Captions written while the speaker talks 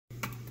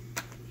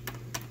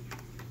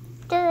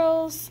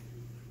Girls.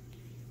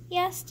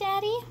 Yes,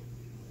 Daddy?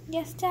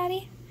 Yes,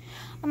 Daddy?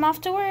 I'm off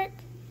to work.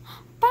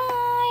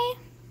 Bye.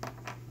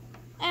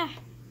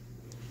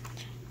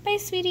 Bye,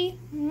 sweetie.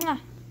 Mwah.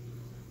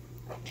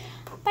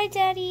 Bye,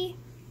 Daddy.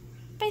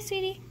 Bye,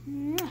 sweetie.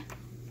 Mwah.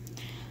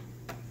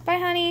 Bye,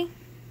 honey.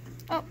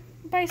 Oh,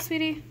 bye,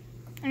 sweetie.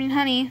 I mean,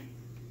 honey.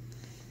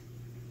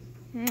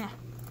 Mwah.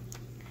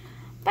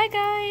 Bye,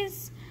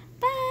 guys.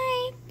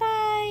 Bye.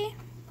 Bye.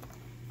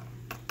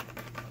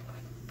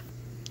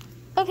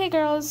 Okay,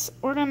 girls,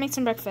 we're gonna make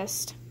some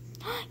breakfast.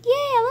 Yay,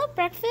 I love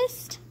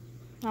breakfast.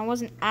 I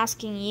wasn't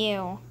asking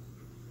you.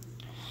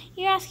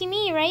 You're asking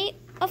me, right?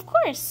 Of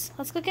course.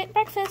 Let's go get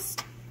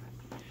breakfast.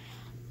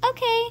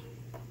 Okay.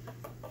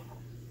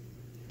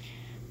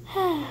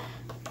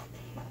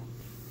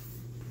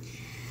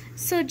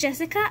 So,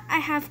 Jessica, I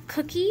have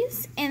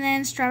cookies and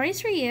then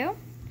strawberries for you.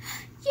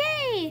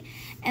 Yay!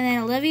 And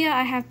then, Olivia,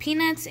 I have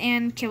peanuts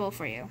and kibble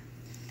for you.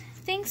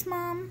 Thanks,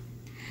 Mom.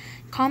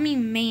 Call me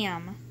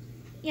ma'am.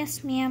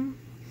 Yes, ma'am.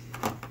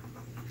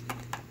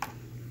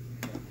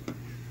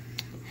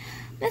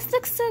 This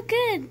looks so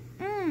good.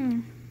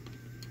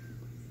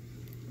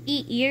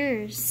 Eat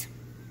yours.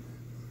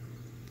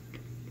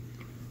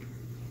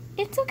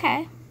 It's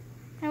okay.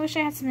 I wish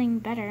I had something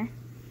better.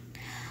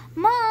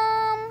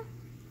 Mom!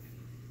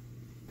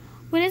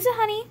 What is it,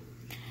 honey?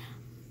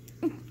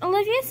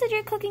 Olivia said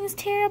your cooking is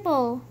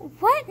terrible.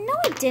 What? No,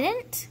 I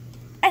didn't.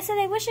 I said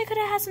I wish I could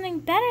have had something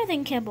better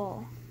than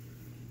kibble.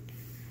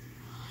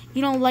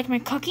 You don't like my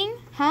cooking,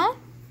 huh?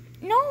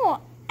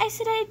 No, I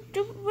said I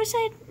wish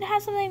I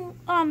had something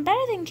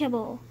better than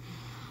kibble.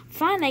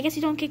 Fine, I guess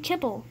you don't get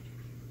kibble.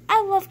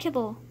 I love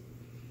kibble.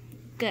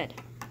 Good.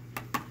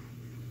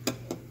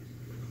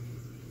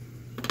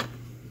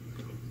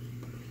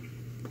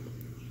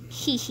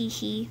 Hee hee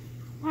hee.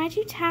 Why'd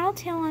you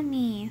tattletale on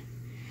me?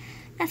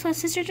 That's what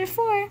sisters are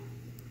for.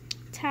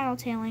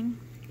 Tattletaling.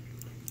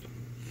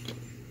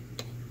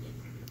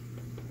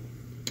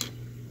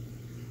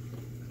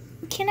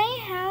 Can I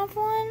have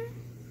one?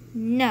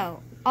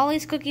 No. All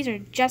these cookies are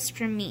just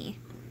for me.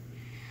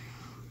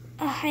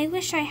 I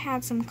wish I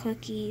had some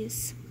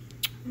cookies.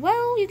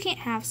 Well, you can't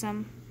have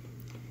some.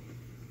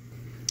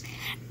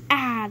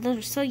 Those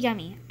are so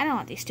yummy. I don't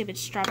want these stupid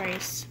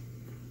strawberries.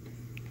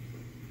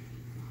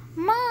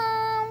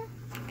 Mom!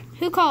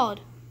 Who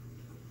called?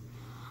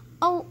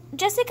 Oh,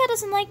 Jessica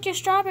doesn't like your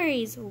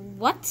strawberries.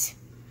 What?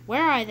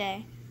 Where are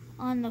they?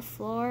 On the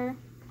floor.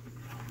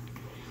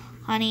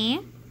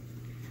 Honey?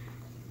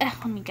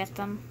 Let me get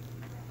them.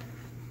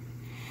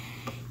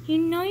 You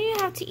know you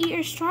have to eat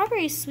your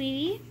strawberries,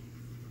 sweetie.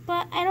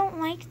 But I don't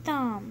like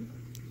them.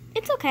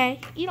 It's okay.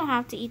 You don't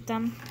have to eat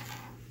them.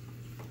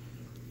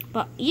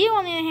 But you,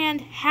 on the other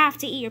hand, have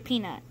to eat your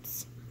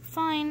peanuts.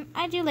 Fine.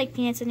 I do like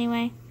peanuts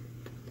anyway.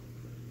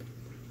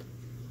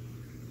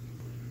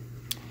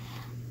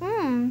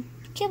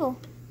 Kibble.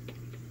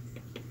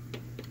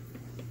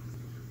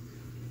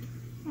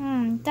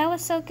 That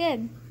was so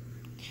good.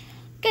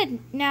 Good.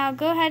 Now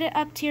go ahead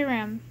up to your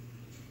room.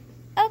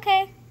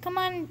 Okay. Come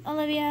on,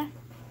 Olivia.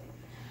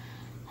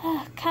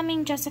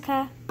 Coming,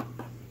 Jessica.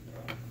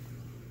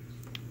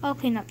 I'll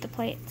clean up the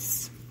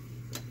plates.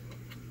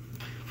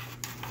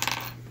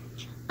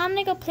 I'm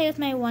gonna go play with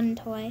my one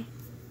toy.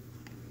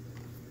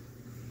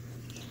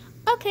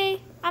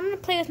 Okay, I'm gonna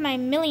play with my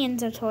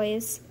millions of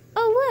toys.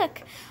 Oh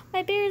look,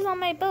 my bear's on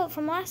my boat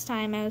from last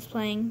time I was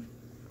playing.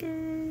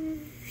 And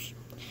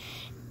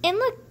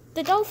look,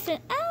 the dolphin.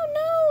 Oh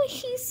no,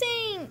 he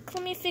sank.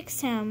 Let me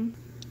fix him.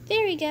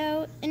 There we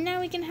go. And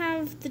now we can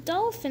have the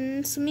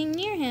dolphin swimming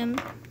near him.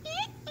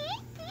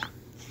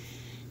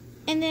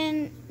 And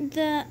then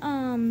the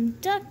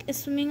duck is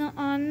swimming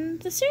on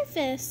the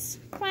surface.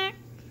 Quack.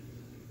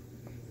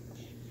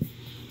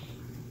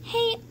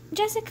 Hey,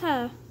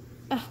 Jessica.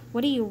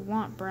 What do you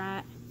want,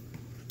 brat?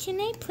 Can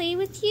I play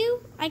with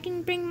you? I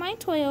can bring my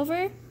toy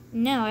over.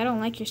 No, I don't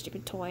like your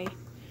stupid toy.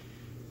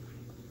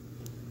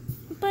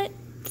 But,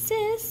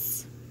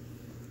 sis.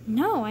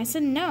 No, I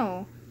said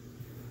no.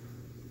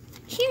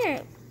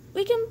 Here,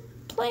 we can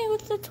play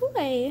with the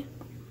toy.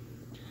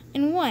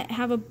 And what,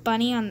 have a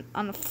bunny on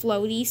a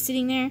floaty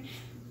sitting there?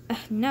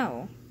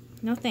 No.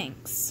 No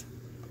thanks.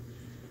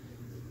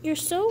 You're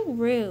so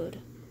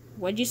rude.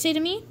 What'd you say to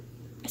me?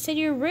 I said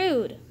you're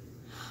rude.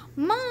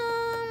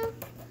 Mom!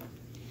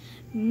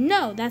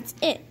 No, that's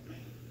it.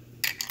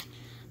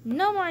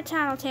 No more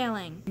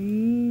tattletaling.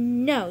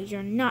 No,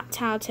 you're not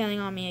tattletaling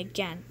on me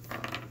again.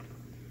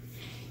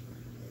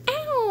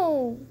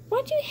 Ow!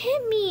 Why'd you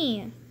hit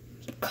me?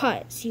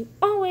 Because you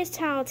always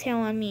tattletale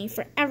on me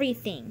for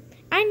everything.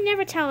 I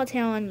never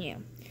tattletale on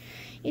you.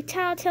 You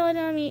tattletaled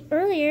on me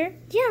earlier.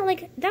 Yeah,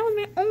 like, that was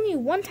my only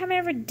one time I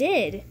ever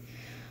did.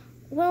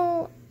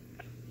 Well,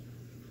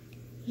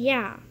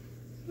 yeah.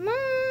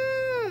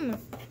 Mom!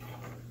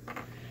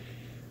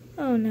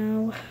 Oh,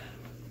 no.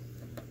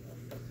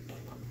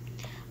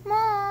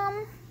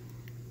 Mom!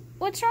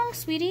 What's wrong,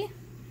 sweetie?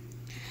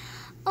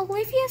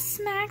 Olivia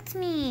smacked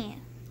me.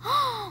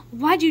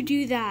 Why'd you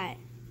do that?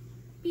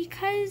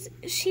 Because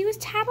she was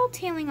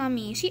tattletaling on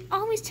me. She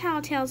always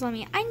tattletales on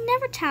me. I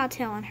never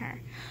tattletale on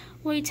her.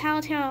 Well, you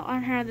tattletale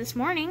on her this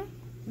morning.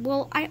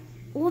 Well, that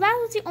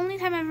was the only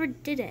time I ever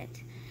did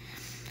it.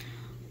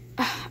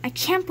 I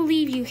can't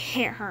believe you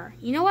hit her.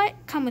 You know what?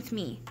 Come with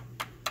me.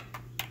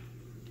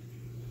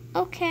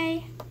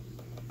 Okay.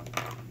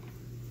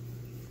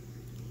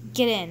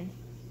 Get in.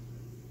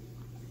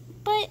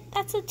 But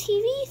that's a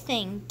TV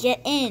thing.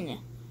 Get in.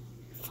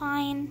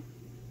 Fine.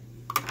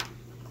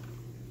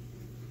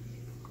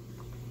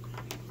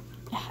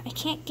 I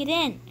can't get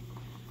in.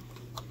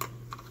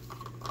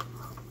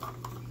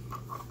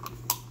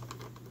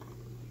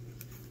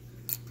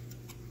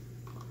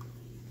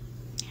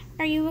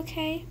 Are you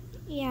okay?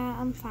 Yeah,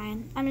 I'm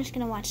fine. I'm just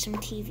gonna watch some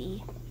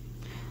TV.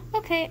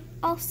 Okay,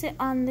 I'll sit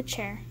on the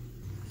chair.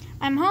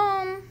 I'm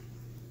home.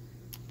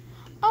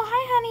 Oh,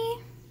 hi,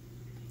 honey.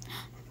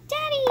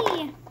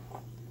 Daddy!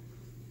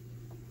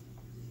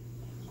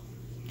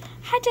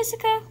 Hi,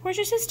 Jessica. Where's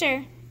your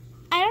sister?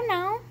 I don't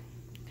know.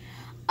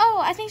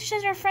 Oh, I think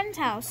she's at her friend's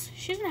house.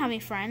 She doesn't have any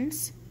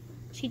friends.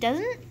 She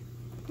doesn't?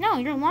 No,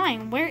 you're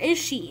lying. Where is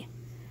she?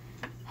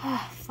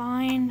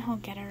 Fine, I'll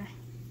get her.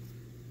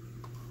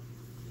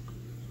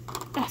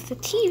 Ugh, the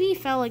TV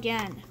fell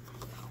again.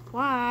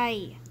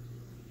 Why?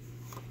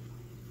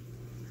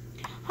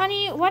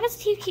 Honey, why does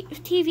the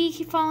TV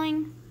keep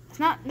falling?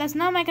 That's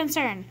not my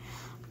concern.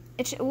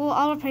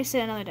 I'll replace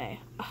it another day.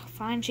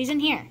 Fine, she's in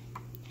here.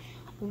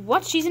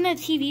 What? She's in a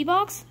TV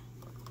box?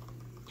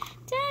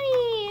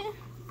 Daddy!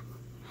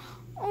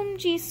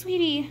 OMG,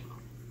 sweetie.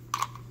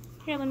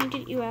 Here, let me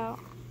get you out.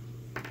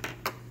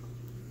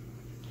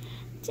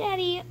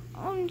 Daddy,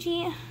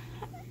 OMG.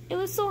 It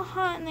was so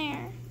hot in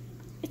there.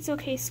 It's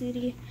okay,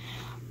 sweetie.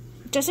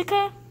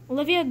 Jessica,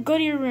 Olivia, go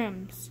to your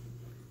rooms.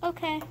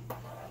 Okay.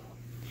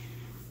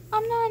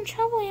 I'm not in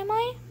trouble, am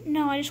I?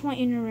 No, I just want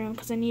you in your room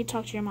because I need to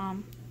talk to your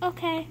mom.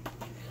 Okay.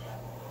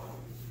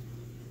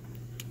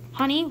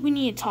 Honey, we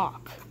need to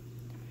talk.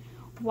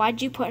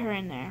 Why'd you put her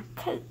in there?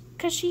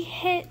 Cause she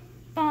hit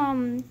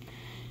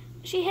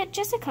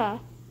Jessica.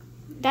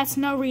 That's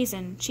no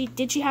reason.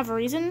 Did she have a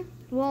reason?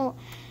 Well,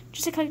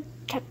 Jessica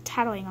kept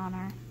tattling on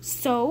her.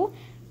 So,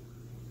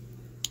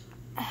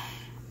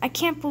 I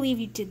can't believe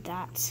you did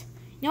that.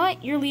 You know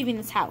what? You're leaving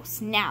this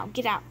house. Now,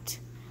 get out.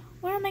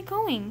 Where am I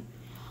going?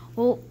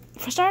 Well,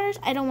 for starters,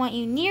 I don't want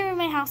you near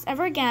my house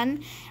ever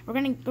again. We're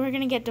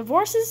gonna get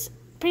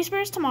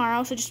papers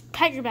tomorrow, so just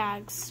pack your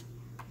bags.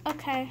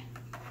 Okay.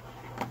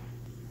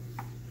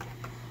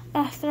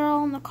 They're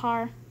all in the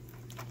car.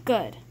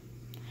 Good.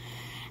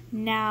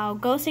 Now,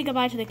 go say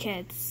goodbye to the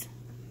kids.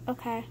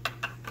 Okay.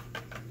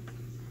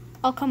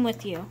 I'll come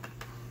with you.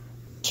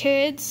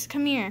 Kids,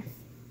 come here.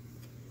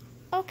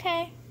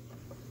 Okay.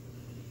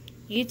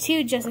 You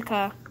too,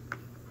 Jessica.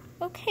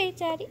 Okay,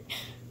 Daddy.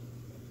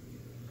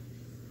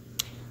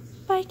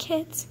 Bye,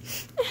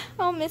 kids.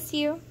 I'll miss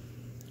you.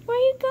 Where are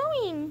you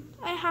going?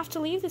 I have to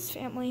leave this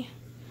family.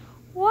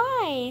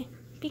 Why?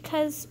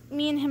 Because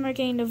me and him are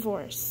getting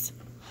divorced.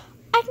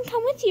 I can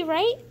come with you,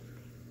 right?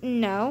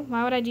 No,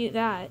 why would I do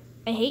that?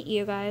 I hate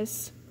you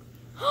guys.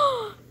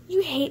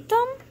 You hate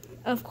them?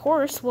 Of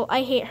course. Well,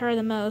 I hate her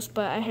the most,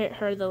 but I hate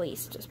her the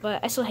least.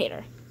 But I still hate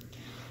her.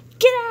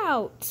 Get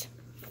out!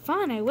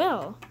 Fine, I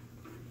will.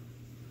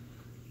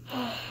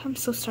 I'm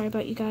so sorry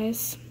about you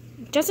guys.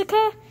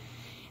 Jessica?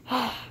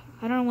 I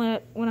don't know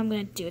what I'm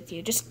going to do with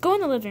you. Just go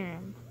in the living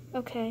room.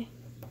 Okay.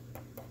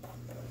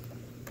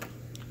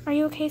 Are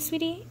you okay,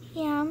 sweetie?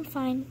 Yeah, I'm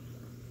fine.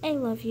 I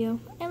love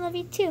you. I love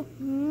you too.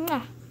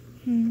 Mwah.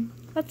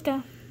 Let's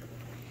go.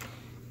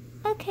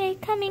 Okay,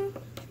 coming.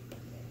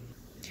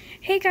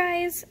 Hey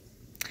guys.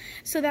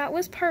 So that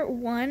was part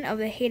 1 of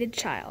The Hated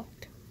Child.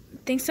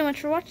 Thanks so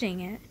much for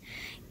watching it.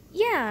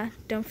 Yeah,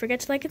 don't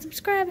forget to like and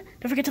subscribe.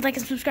 Don't forget to like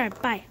and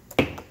subscribe. Bye.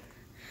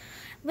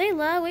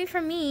 Layla, wait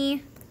for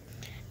me.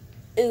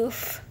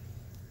 Oof.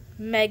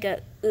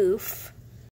 Mega oof.